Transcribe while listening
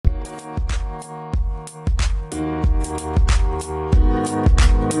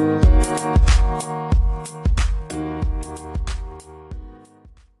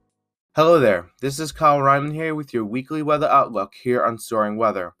Hello there, this is Kyle Ryman here with your weekly weather outlook here on Soaring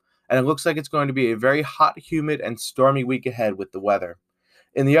Weather, and it looks like it's going to be a very hot, humid, and stormy week ahead with the weather.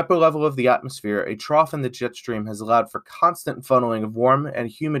 In the upper level of the atmosphere, a trough in the jet stream has allowed for constant funneling of warm and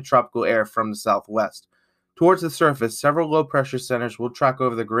humid tropical air from the southwest. Towards the surface, several low-pressure centers will track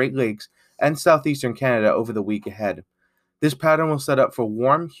over the Great Lakes and southeastern Canada over the week ahead. This pattern will set up for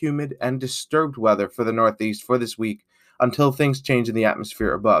warm, humid, and disturbed weather for the Northeast for this week until things change in the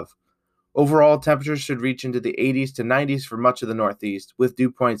atmosphere above. Overall, temperatures should reach into the 80s to 90s for much of the Northeast, with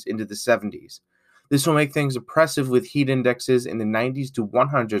dew points into the 70s. This will make things oppressive with heat indexes in the 90s to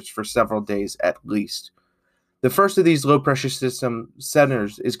 100s for several days at least. The first of these low-pressure system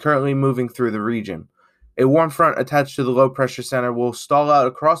centers is currently moving through the region. A warm front attached to the low-pressure center will stall out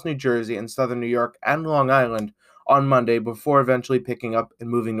across New Jersey and southern New York and Long Island on Monday before eventually picking up and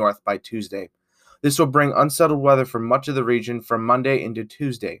moving north by Tuesday. This will bring unsettled weather for much of the region from Monday into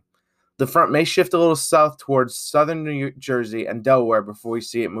Tuesday. The front may shift a little south towards southern New Jersey and Delaware before we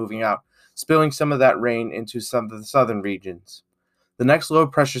see it moving out, spilling some of that rain into some of the southern regions. The next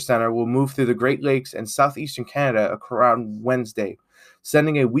low-pressure center will move through the Great Lakes and southeastern Canada around Wednesday,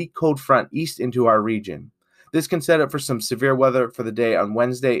 sending a weak cold front east into our region. This can set up for some severe weather for the day on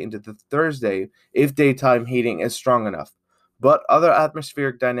Wednesday into the Thursday if daytime heating is strong enough, but other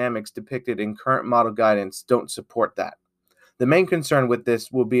atmospheric dynamics depicted in current model guidance don't support that. The main concern with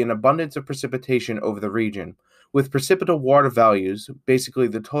this will be an abundance of precipitation over the region, with precipitable water values, basically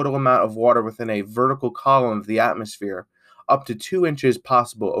the total amount of water within a vertical column of the atmosphere, up to 2 inches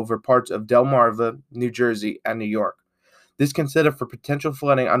possible over parts of Delmarva, New Jersey, and New York. This can set up for potential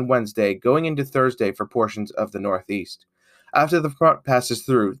flooding on Wednesday, going into Thursday for portions of the Northeast. After the front passes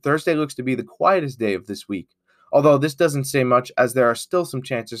through, Thursday looks to be the quietest day of this week, although this doesn't say much as there are still some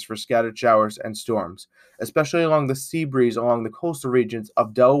chances for scattered showers and storms, especially along the sea breeze along the coastal regions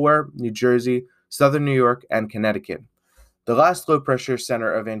of Delaware, New Jersey, southern New York, and Connecticut. The last low-pressure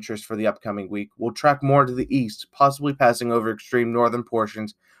center of interest for the upcoming week will track more to the east, possibly passing over extreme northern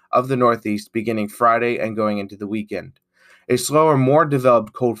portions of the Northeast beginning Friday and going into the weekend. A slower, more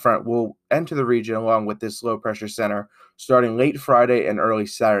developed cold front will enter the region along with this low-pressure center starting late Friday and early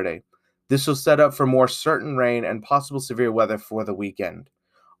Saturday. This will set up for more certain rain and possible severe weather for the weekend.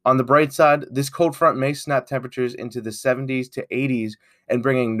 On the bright side, this cold front may snap temperatures into the 70s to 80s and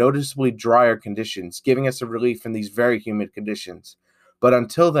bringing noticeably drier conditions, giving us a relief from these very humid conditions. But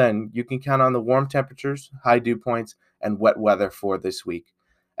until then, you can count on the warm temperatures, high dew points, and wet weather for this week.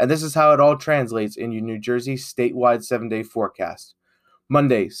 And this is how it all translates in your New Jersey statewide 7-day forecast.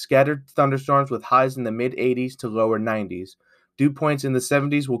 Monday, scattered thunderstorms with highs in the mid-80s to lower 90s. Dew points in the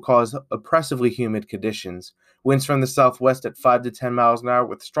 70s will cause oppressively humid conditions. Winds from the southwest at 5 to 10 miles an hour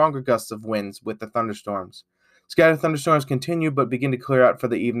with stronger gusts of winds with the thunderstorms. Scattered thunderstorms continue but begin to clear out for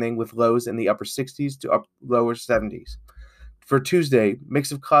the evening with lows in the upper 60s to lower 70s. For Tuesday,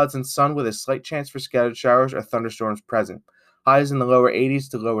 mix of clouds and sun with a slight chance for scattered showers or thunderstorms present. Highs in the lower 80s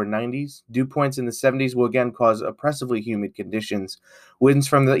to lower 90s. Dew points in the 70s will again cause oppressively humid conditions. Winds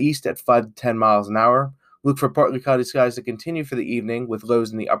from the east at 5 to 10 miles an hour. Look for partly cloudy skies to continue for the evening with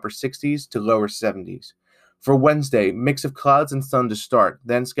lows in the upper 60s to lower 70s. For Wednesday, mix of clouds and sun to start,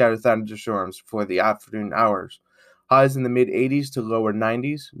 then scattered thunderstorms for the afternoon hours. Highs in the mid-80s to lower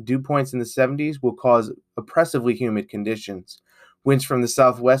 90s. Dew points in the 70s will cause oppressively humid conditions. Winds from the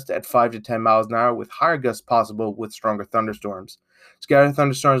southwest at 5 to 10 miles an hour with higher gusts possible with stronger thunderstorms. Scattered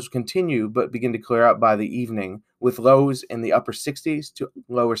thunderstorms will continue but begin to clear out by the evening with lows in the upper 60s to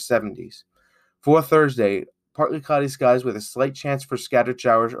lower 70s. For Thursday, partly cloudy skies with a slight chance for scattered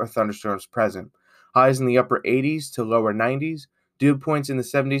showers or thunderstorms present. Highs in the upper 80s to lower 90s. Dew points in the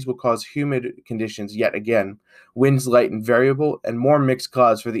 70s will cause humid conditions yet again. Winds light and variable, and more mixed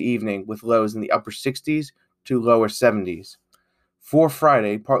clouds for the evening with lows in the upper 60s to lower 70s. For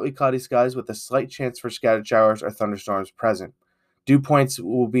Friday, partly cloudy skies with a slight chance for scattered showers or thunderstorms present. Dew points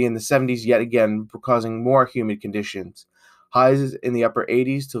will be in the 70s yet again, causing more humid conditions. Highs in the upper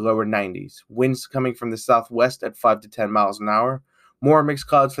 80s to lower 90s. Winds coming from the southwest at 5 to 10 miles an hour. More mixed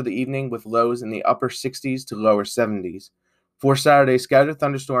clouds for the evening with lows in the upper 60s to lower 70s. For Saturday, scattered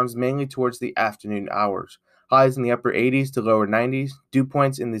thunderstorms mainly towards the afternoon hours. Highs in the upper 80s to lower 90s. Dew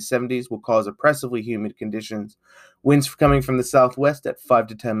points in the 70s will cause oppressively humid conditions. Winds coming from the southwest at 5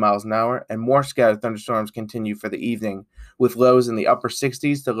 to 10 miles an hour, and more scattered thunderstorms continue for the evening, with lows in the upper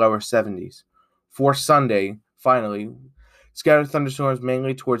 60s to lower 70s. For Sunday, finally, scattered thunderstorms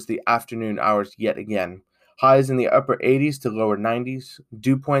mainly towards the afternoon hours yet again. Highs in the upper 80s to lower 90s.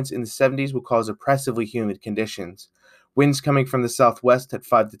 Dew points in the 70s will cause oppressively humid conditions. Winds coming from the southwest at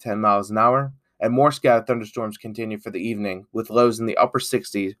 5 to 10 miles an hour, and more scattered thunderstorms continue for the evening, with lows in the upper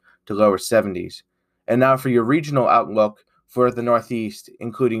 60s to lower 70s. And now for your regional outlook for the Northeast,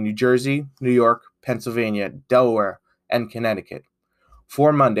 including New Jersey, New York, Pennsylvania, Delaware, and Connecticut.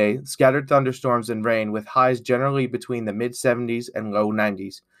 For Monday, scattered thunderstorms and rain with highs generally between the mid 70s and low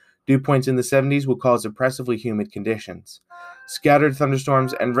 90s. Dew points in the 70s will cause oppressively humid conditions. Scattered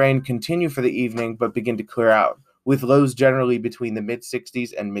thunderstorms and rain continue for the evening but begin to clear out, with lows generally between the mid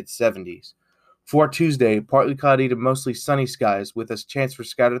 60s and mid 70s. For Tuesday, partly cloudy to mostly sunny skies with a chance for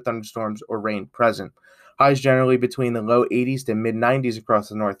scattered thunderstorms or rain present. Highs generally between the low 80s to mid 90s across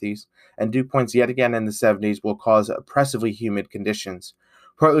the Northeast, and dew points yet again in the 70s will cause oppressively humid conditions.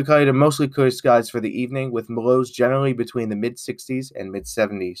 Partly cloudy to mostly clear skies for the evening, with lows generally between the mid 60s and mid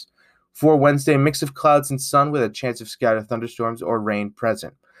 70s. For Wednesday, mix of clouds and sun with a chance of scattered thunderstorms or rain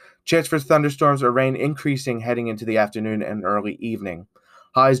present. Chance for thunderstorms or rain increasing heading into the afternoon and early evening.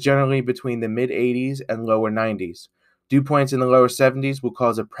 Highs generally between the mid 80s and lower 90s. Dew points in the lower 70s will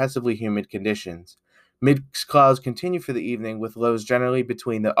cause oppressively humid conditions. Mixed clouds continue for the evening, with lows generally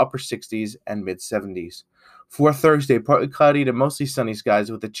between the upper 60s and mid 70s. For Thursday, partly cloudy to mostly sunny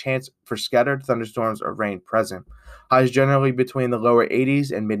skies with a chance for scattered thunderstorms or rain present. Highs generally between the lower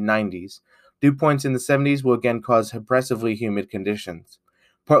 80s and mid 90s. Dew points in the 70s will again cause oppressively humid conditions.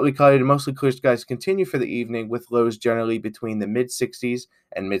 Partly cloudy to mostly clear skies continue for the evening, with lows generally between the mid 60s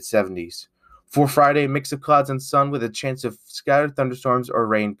and mid 70s. For Friday, mix of clouds and sun with a chance of scattered thunderstorms or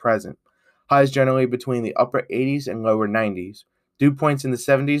rain present. Highs generally between the upper 80s and lower 90s. Dew points in the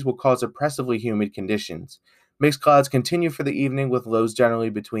 70s will cause oppressively humid conditions. Mixed clouds continue for the evening, with lows generally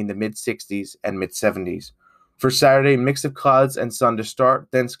between the mid 60s and mid 70s. For Saturday, mix of clouds and sun to start,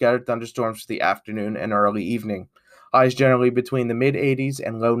 then scattered thunderstorms for the afternoon and early evening. Highs generally between the mid 80s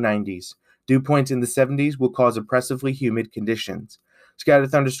and low 90s. Dew points in the 70s will cause oppressively humid conditions.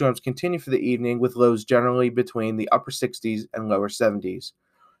 Scattered thunderstorms continue for the evening, with lows generally between the upper 60s and lower 70s.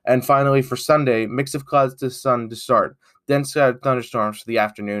 And finally, for Sunday, mix of clouds to sun to start, then scattered thunderstorms for the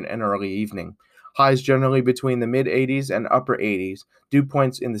afternoon and early evening. Highs generally between the mid 80s and upper 80s. Dew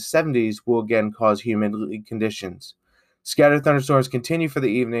points in the 70s will again cause humid conditions. Scattered thunderstorms continue for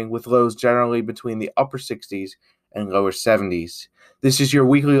the evening, with lows generally between the upper 60s and lower 70s. This is your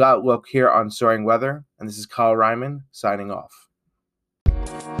weekly outlook here on Soaring Weather, and this is Kyle Ryman signing off.